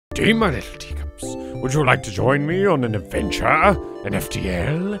day, my little teacups. Would you like to join me on an adventure? An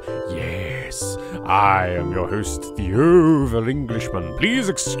FTL? Yes. I am your host, the Oval Englishman. Please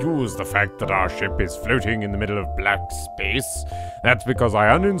excuse the fact that our ship is floating in the middle of black space. That's because I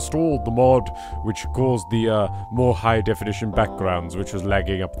uninstalled the mod which caused the more high-definition backgrounds, which was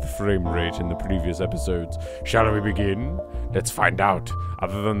lagging up the frame rate in the previous episodes. Shall we begin? Let's find out.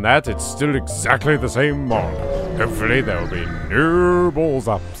 Other than that, it's still exactly the same mod. Hopefully there will be no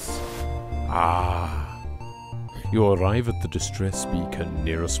balls-ups. You arrive at the distress beacon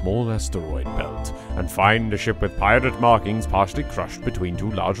near a small asteroid belt and find a ship with pirate markings partially crushed between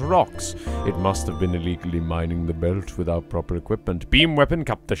two large rocks. It must have been illegally mining the belt without proper equipment. Beam weapon,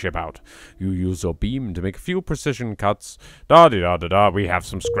 cut the ship out. You use your beam to make a few precision cuts. Da-da-da-da-da, we have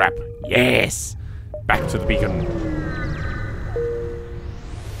some scrap. Yes! Back to the beacon.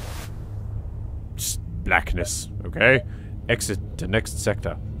 Just blackness, okay? Exit to next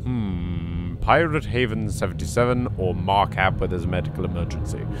sector. Pirate Haven 77 or Marcab where there's a medical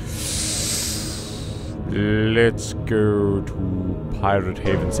emergency. Let's go to Pirate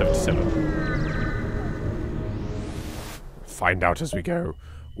Haven 77. Find out as we go.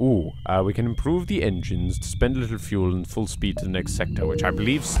 We can improve the engines to spend a little fuel and full speed to the next sector, which I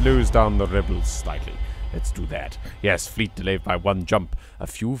believe slows down the rebels slightly. Let's do that. Yes, fleet delayed by one jump. A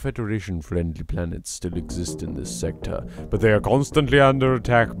few Federation-friendly planets still exist in this sector, but they are constantly under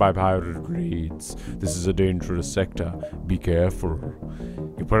attack by pirate raids. This is a dangerous sector. Be careful.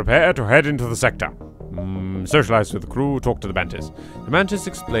 You prepare to head into the sector. Socialize with the crew, talk to the Mantis. The Mantis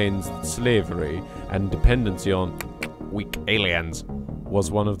explains that slavery and dependency on weak aliens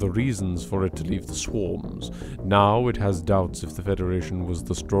was one of the reasons for it to leave the swarms. Now it has doubts if the Federation was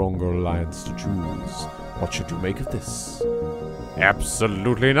the stronger alliance to choose. What should you make of this?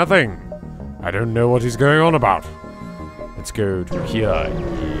 Absolutely nothing. I don't know what he's going on about. Let's go to here.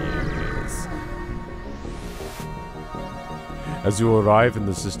 Yes. As you arrive in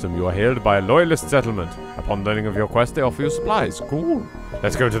the system, you are hailed by a loyalist settlement. Upon learning of your quest, they offer you supplies. Cool.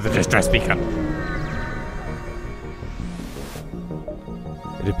 Let's go to the distress beacon.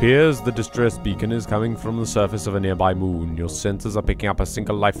 It appears the distress beacon is coming from the surface of a nearby moon. Your sensors are picking up a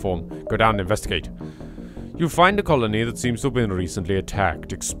single life form. Go down and investigate. You find a colony that seems to have been recently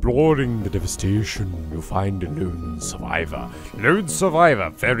attacked. Exploring the devastation, you find a lone survivor. Lone survivor,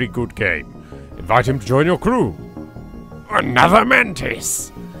 very good game. Invite him to join your crew. Another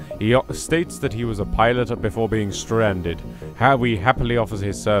Mantis! He states that he was a pilot before being stranded. He happily offers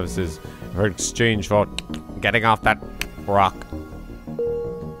his services in exchange for getting off that rock.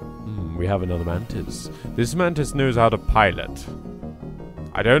 We have another Mantis. This Mantis knows how to pilot.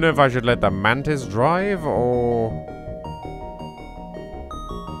 I don't know if I should let the Mantis drive or...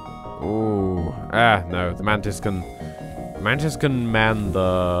 no. The Mantis can man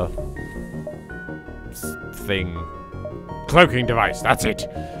the... thing. Cloaking device, that's it.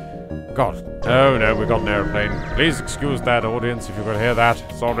 God. Oh no, we got an airplane. Please excuse that, audience, if you could hear that.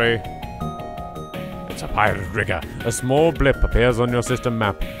 Sorry. A pirate rigger. A small blip appears on your system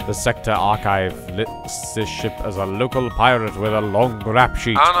map. The sector archive lists this ship as a local pirate with a long rap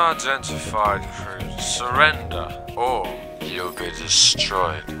sheet. Unidentified crew, surrender, or you'll be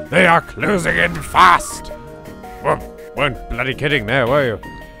destroyed. They are closing in fast! Well, weren't bloody kidding there, were you?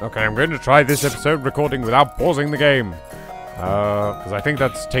 Okay, I'm going to try this episode recording without pausing the game. Because I think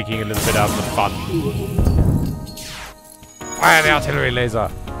that's taking a little bit out of the fun. Fire the artillery laser!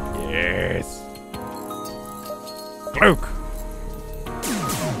 Yes! Cloak!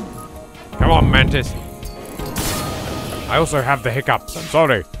 Come on, Mantis. I also have the hiccups, I'm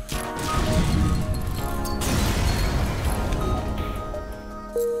sorry.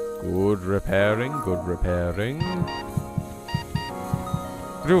 Good repairing, good repairing.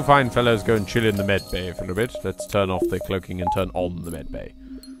 You fine fellows go and chill in the med bay for a bit. Let's turn off the cloaking and turn on the med bay.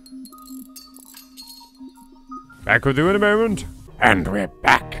 Back with you in a moment. And we're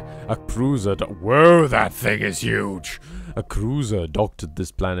back. A cruiser whoa, that thing is huge! A cruiser docked at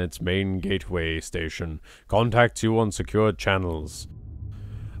this planet's main gateway station. Contacts you on secured channels.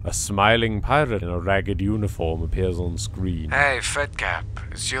 A smiling pirate in a ragged uniform appears on screen. Hey, Fedcap,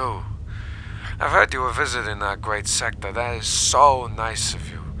 it's you. I've heard you were visiting that great sector. That is so nice of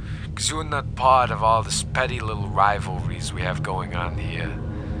you. Because you're not part of all this petty little rivalries we have going on here.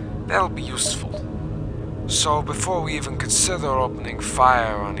 That'll be useful. So before we even consider opening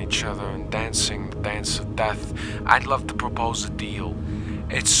fire on each other and dancing the dance of death, I'd love to propose a deal.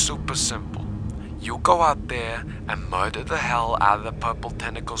 It's super simple. You go out there and murder the hell out of the Purple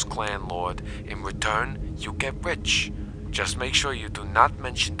Tentacles clan lord. In return, you get rich. Just make sure you do not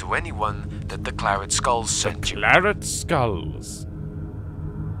mention to anyone that the Claret Skulls sent you. Claret Skulls?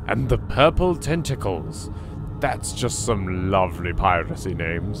 And the purple tentacles. That's just some lovely piracy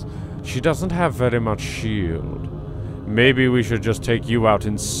names. She doesn't have very much shield. Maybe we should just take you out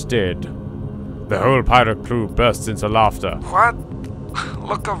instead. The whole pirate crew bursts into laughter. What?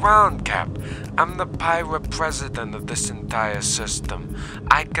 Look around, Cap. I'm the pirate president of this entire system.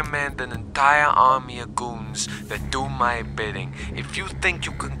 I command an entire army of goons that do my bidding. If you think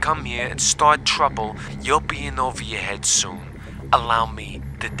you can come here and start trouble, you'll be in over your head soon. Allow me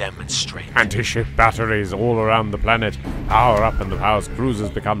to demonstrate. Anti-ship batteries all around the planet power up and the power's cruisers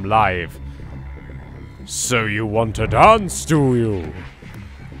become live. So you want to dance, do you?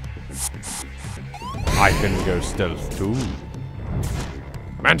 I can go stealth too.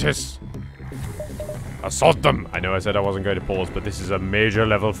 Mantis! Assault them! I know I said I wasn't going to pause, but this is a major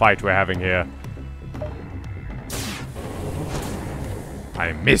level fight we're having here.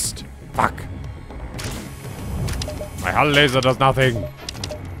 I missed! Fuck! My hull laser does nothing!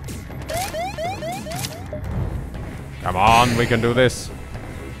 Come on, we can do this!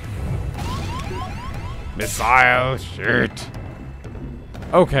 Missile! Shoot!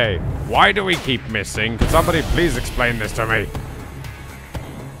 Okay, why do we keep missing? Could somebody please explain this to me?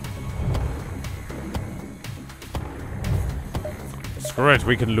 Screw it,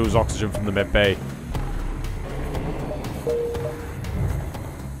 we can lose oxygen from the med bay.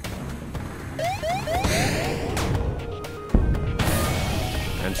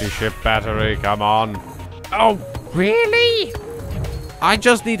 Anti-ship battery, come on. Oh, really? I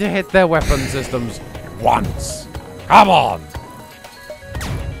just need to hit their weapon systems once. Come on.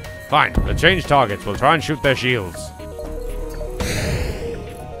 Fine, we'll change targets. We'll try and shoot their shields.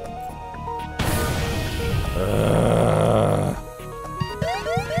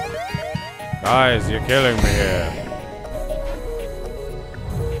 Guys, you're killing me here.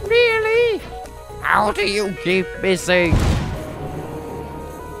 Really? How do you keep missing?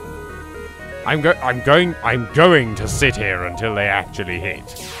 I'm going to sit here until they actually hit.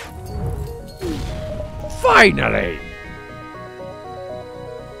 Finally!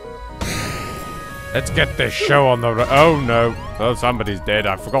 Let's get this show on the oh no. Oh, somebody's dead.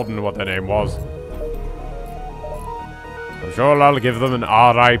 I've forgotten what their name was. I'm sure I'll give them an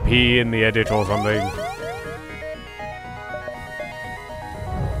RIP in the edit or something.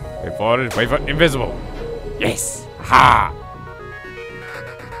 Wait for it. Wait for it. Invisible. Yes. Ha!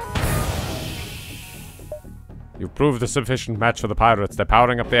 You've proved a sufficient match for the pirates. They're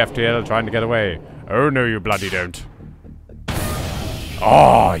powering up the FTL trying to get away. Oh no, you bloody don't.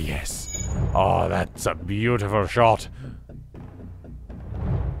 Oh, yes. Oh, that's a beautiful shot.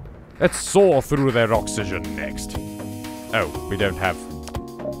 Let's saw through their oxygen next. Oh, we don't have...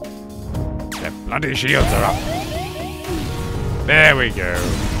 Their bloody shields are up. There we go.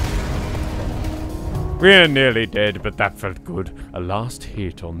 We're nearly dead, but that felt good. A last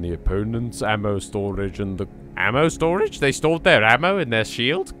hit on the opponent's ammo storage and the... Ammo storage? They stored their ammo in their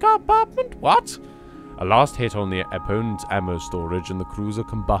shield compartment? What? A last hit on the opponent's ammo storage and the cruiser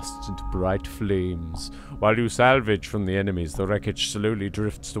combusts into bright flames. While you salvage from the enemies, the wreckage slowly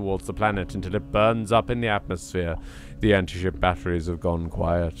drifts towards the planet until it burns up in the atmosphere. The anti-ship batteries have gone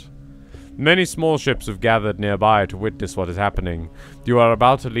quiet. Many small ships have gathered nearby to witness what is happening. You are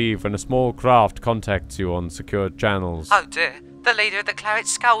about to leave when a small craft contacts you on secured channels. Oh dear, the leader of the Claret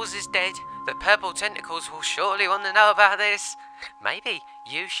Skulls is dead. The purple tentacles will surely want to know about this. Maybe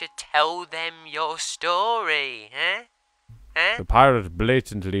you should tell them your story, eh? The pirate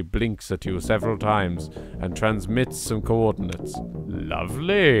blatantly blinks at you several times and transmits some coordinates.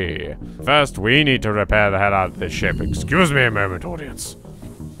 Lovely. First, we need to repair the hell out of this ship. Excuse me a moment, audience.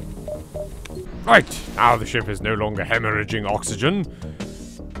 Right, now the ship is no longer hemorrhaging oxygen.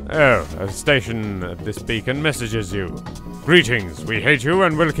 Oh, a station at this beacon messages you. Greetings, we hate you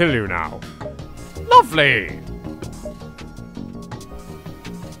and will kill you now. Lovely!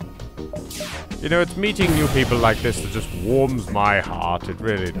 You know, it's meeting new people like this that just warms my heart. It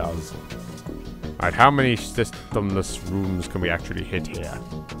really does. Alright, how many systemless rooms can we actually hit here?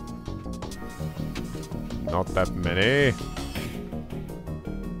 Not that many.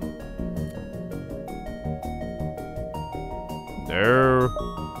 No.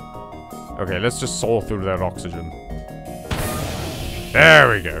 Okay, let's just saw through their oxygen.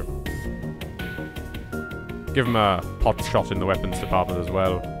 There we go. Give them a pot shot in the weapons department as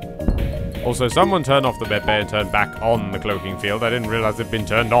well. Also, someone turn off the med bay and turn back on the cloaking field. I didn't realize it'd been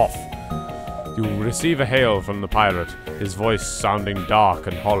turned off. You receive a hail from the pirate, his voice sounding dark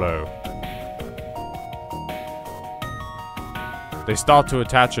and hollow. They start to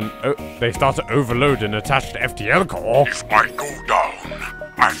attach and overload an attached FTL core. If I go down,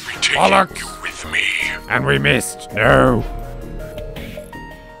 I'll be taking Bollocks. you with me. And we missed. No.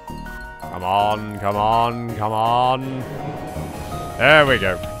 Come on, come on, come on. There we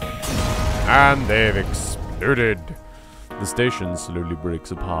go. And they've exploded. The station slowly breaks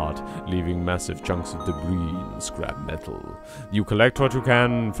apart, leaving massive chunks of debris and scrap metal. You collect what you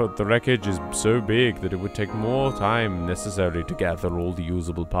can, for the wreckage is so big that it would take more time necessary to gather all the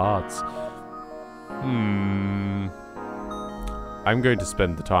usable parts. I'm going to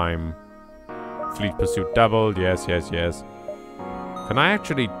spend the time. Fleet pursuit doubled, yes, yes, yes. Can I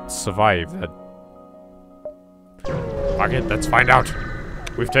actually survive that? Fuck it, let's find out.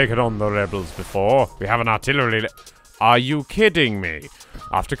 We've taken on the rebels before. We have an artillery. Are you kidding me?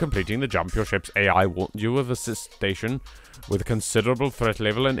 After completing the jump, your ship's AI warned you of a station with a considerable threat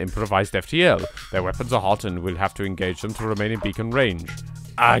level and improvised FTL. Their weapons are hot and we'll have to engage them to remain in beacon range.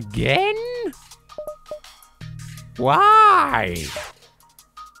 Again? Why?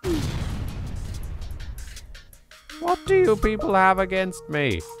 What do you people have against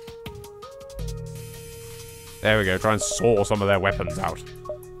me? There we go, try and saw some of their weapons out.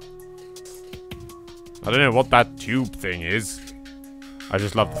 I don't know what that tube thing is. I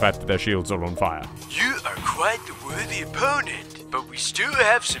just love the fact that their shields are on fire. You are quite the worthy opponent, but we still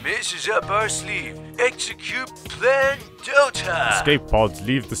have some answers up our sleeve. Execute Plan Delta! Escape pods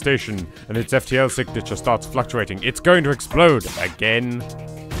leave the station, and its FTL signature starts fluctuating. It's going to explode again.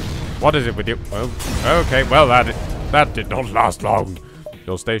 What is it with you? Oh, okay, well that did not last long.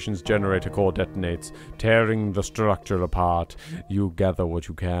 Your station's generator core detonates, tearing the structure apart. You gather what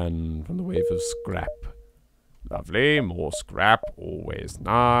you can from the wave of scrap. Lovely, more scrap, always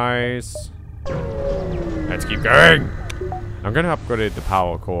nice. Let's keep going. I'm going to upgrade the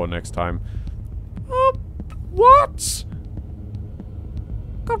power core next time. What?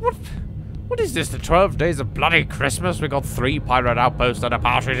 God, what is this, the 12 days of bloody Christmas? We got 3 pirate outposts and a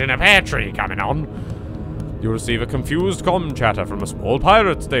partridge in a pear tree coming on. You receive a confused comm chatter from a small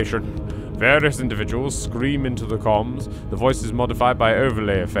pirate station. Various individuals scream into the comms. The voice is modified by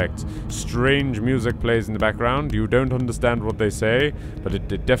overlay effects. Strange music plays in the background. You don't understand what they say, but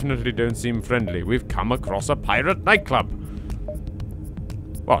it definitely don't seem friendly. We've come across a pirate nightclub.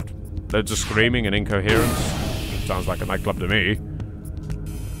 What? Loads of screaming and incoherence? Sounds like a nightclub to me.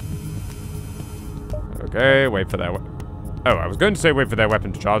 Okay, wait for their... Oh, I was going to say wait for their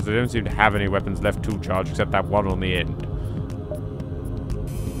weapon to charge. They don't seem to have any weapons left to charge, except that one on the end.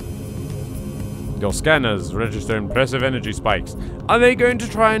 Your scanners register impressive energy spikes. Are they going to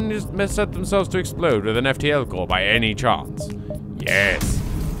try and set themselves to explode with an FTL core by any chance? Yes.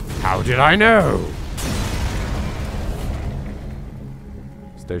 How did I know?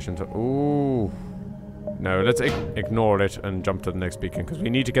 Station to... Ooh. No, let's ignore it and jump to the next beacon, because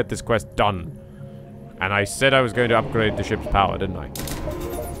we need to get this quest done. And I said I was going to upgrade the ship's power, didn't I?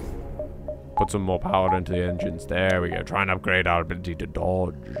 Put some more power into the engines. There we go. Try and upgrade our ability to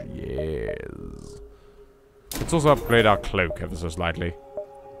dodge. Yes. Let's also upgrade our cloak ever so slightly.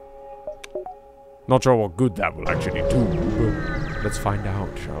 Not sure what good that will actually do, but let's find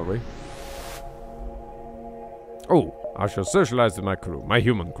out, shall we? Oh, I shall socialize with my crew, my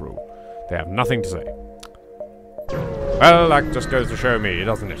human crew. They have nothing to say. Well, that just goes to show me,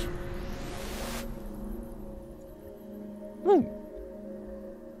 doesn't it?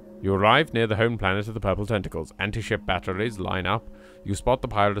 You arrive near the home planet of the Purple Tentacles. Anti-ship batteries line up. You spot the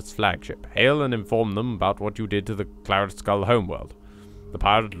pirate's flagship. Hail and inform them about what you did to the Claret Skull homeworld. The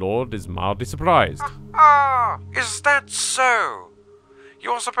pirate lord is mildly surprised. Is that so?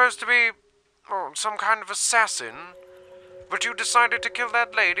 You're supposed to be some kind of assassin, but you decided to kill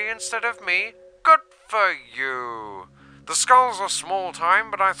that lady instead of me? Good for you. The skulls are small time,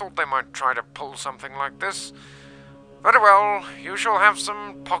 but I thought they might try to pull something like this. Very well, you shall have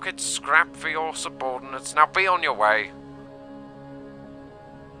some pocket scrap for your subordinates. Now be on your way.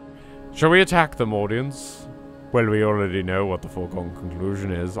 Shall we attack them, audience? Well, we already know what the foregone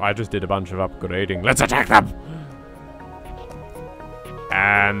conclusion is. I just did a bunch of upgrading. Let's attack them!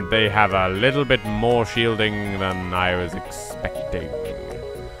 And they have a little bit more shielding than I was expecting.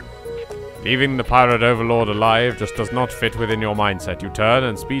 Leaving the pirate overlord alive just does not fit within your mindset. You turn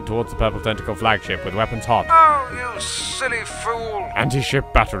and speed towards the Purple Tentacle flagship with weapons hot. Oh, you silly fool!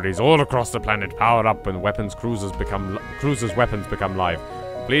 Anti-ship batteries all across the planet power up when cruisers' weapons become live.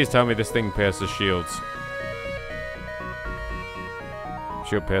 Please tell me this thing pierces shields.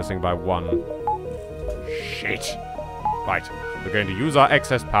 Shield piercing by 1. Shit. Right. We're going to use our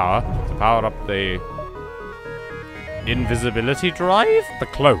excess power to power up the invisibility drive? The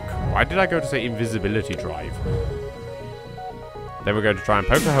cloak. Why did I go to say invisibility drive? Then we're going to try and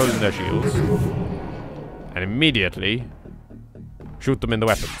poke a hole in their shields. And immediately shoot them in the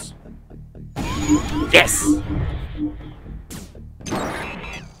weapons. Yes!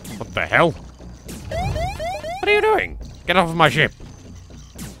 What the hell? What are you doing? Get off of my ship.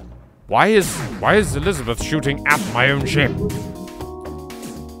 Why is Elizabeth shooting at my own ship?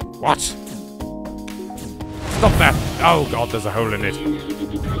 What? Stop that! Oh god, there's a hole in it.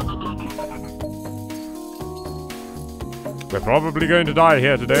 We're probably going to die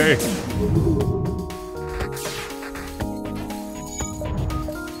here today.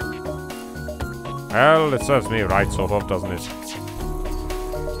 Well, it serves me right, sort of, doesn't it?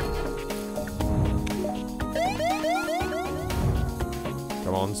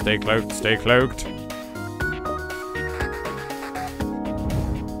 Come on, stay cloaked, stay cloaked.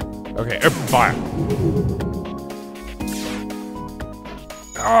 Okay, open fire.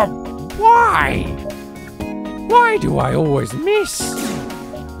 Oh, why? Why do I always miss?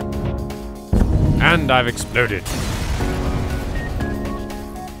 And I've exploded.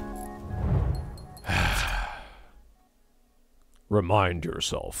 Remind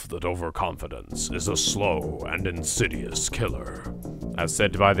yourself that overconfidence is a slow and insidious killer. As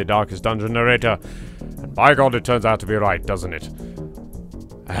said by the Darkest Dungeon narrator. And by God, it turns out to be right, doesn't it?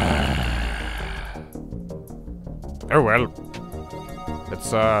 Oh well. Let's,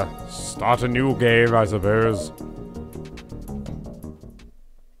 start a new game, I suppose.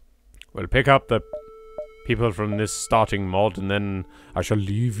 We'll pick up the people from this starting mod, and then I shall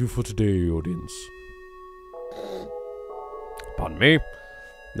leave you for today, audience. Pardon me.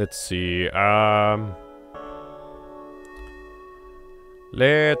 Let's see,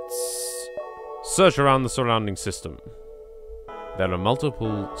 let's search around the surrounding system. There are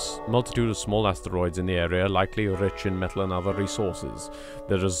multitude of small asteroids in the area, likely rich in metal and other resources.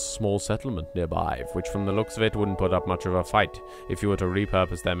 There is a small settlement nearby, which from the looks of it wouldn't put up much of a fight if you were to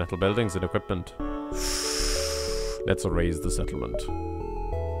repurpose their metal buildings and equipment. Let's erase the settlement.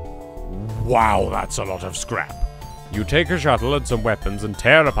 Wow, that's a lot of scrap. You take a shuttle and some weapons and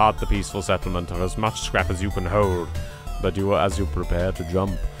tear apart the peaceful settlement of as much scrap as you can hold. But as you prepare to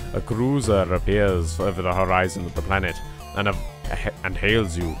jump, a cruiser appears over the horizon of the planet and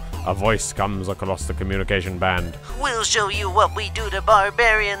hails you. A voice comes across the communication band. We'll show you what we do to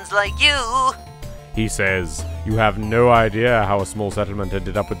barbarians like you. He says, you have no idea how a small settlement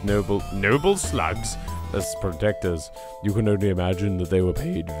ended up with noble slugs as protectors. You can only imagine that they were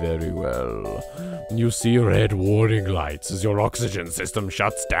paid very well. You see red warning lights as your oxygen system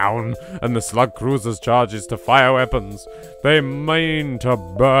shuts down and the slug cruiser's charges to fire weapons. They mean to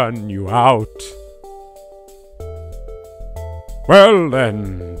burn you out. Well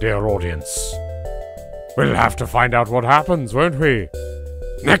then, dear audience, we'll have to find out what happens, won't we?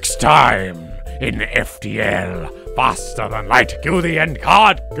 Next time in FTL. Faster than light, cue the end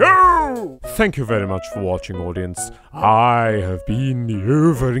card, go! Thank you very much for watching, audience. I have been the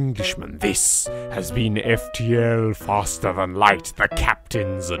Over-Englishman. This has been FTL Faster Than Light, the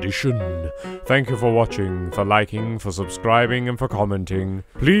Captain's Edition. Thank you for watching, for liking, for subscribing, and for commenting.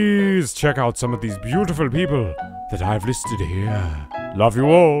 Please check out some of these beautiful people that I've listed here. Love you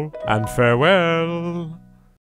all, and farewell.